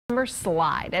Summer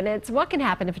slide, and it's what can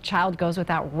happen if a child goes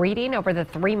without reading over the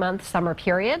 3-month summer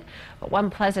period. But one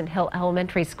Pleasant Hill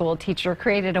Elementary School teacher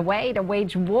created a way to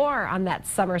wage war on that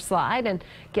summer slide and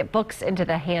get books into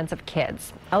the hands of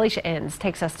kids. Alicia Inns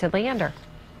takes us to Leander.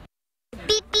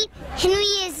 Beep, beep. Henry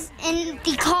is in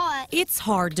the car. It's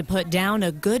hard to put down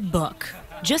a good book.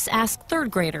 Just ask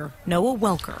third grader Noah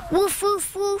Welker. Woof,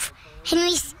 woof, woof.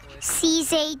 Henry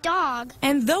sees a dog.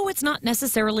 And though it's not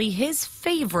necessarily his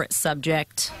favorite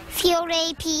subject, Field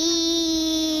day,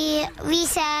 PE,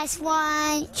 recess,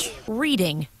 lunch.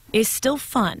 reading is still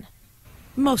fun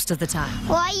most of the time.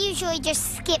 Well, I usually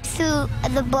just skip through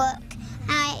the book.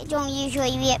 I don't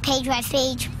usually read it page by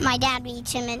page. My dad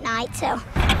reads them at night, so.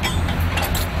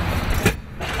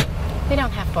 We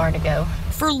don't have far to go.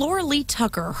 For Laura Lee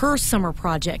Tucker, her summer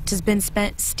project has been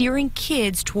spent steering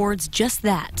kids towards just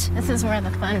that. This is where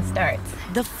the fun starts.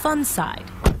 The fun side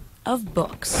of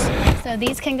books. So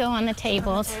these can go on the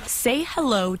tables. Say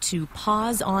hello to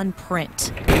Pause on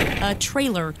Print, a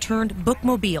trailer turned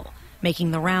bookmobile, making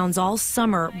the rounds all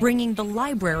summer, bringing the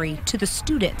library to the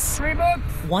students. 3 books.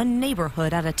 One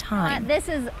neighborhood at a time. This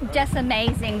is just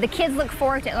amazing. The kids look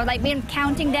forward to it. They're like being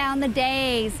counting down the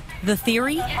days. The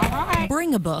theory?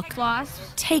 Bring a book,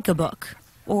 take a book,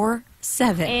 or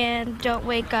 7. And don't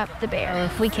wake up the bear.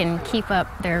 If we can keep up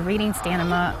their reading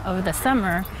stamina over the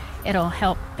summer, it'll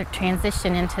help their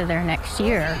transition into their next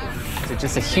year. It's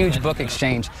just a huge book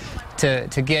exchange to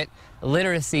get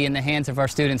literacy in the hands of our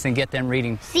students and get them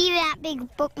reading. See that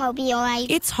big bookmobile, right?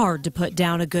 It's hard to put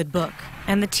down a good book,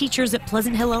 and the teachers at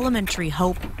Pleasant Hill Elementary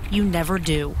hope you never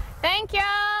do. Thank you.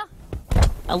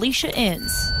 Alicia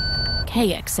Inns,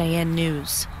 KXAN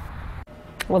News.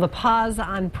 Well, the Pause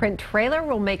on Print trailer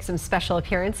will make some special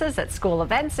appearances at school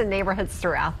events and neighborhoods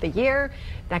throughout the year.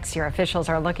 Next year, officials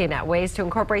are looking at ways to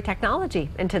incorporate technology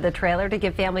into the trailer to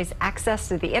give families access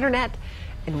to the internet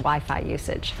and Wi-Fi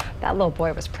usage. That little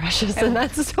boy was precious in that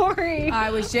story.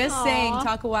 I was just saying,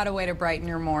 talk about a way to brighten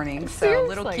your morning. So Seriously.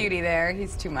 little cutie there,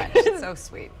 he's too much. So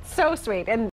sweet. So sweet. And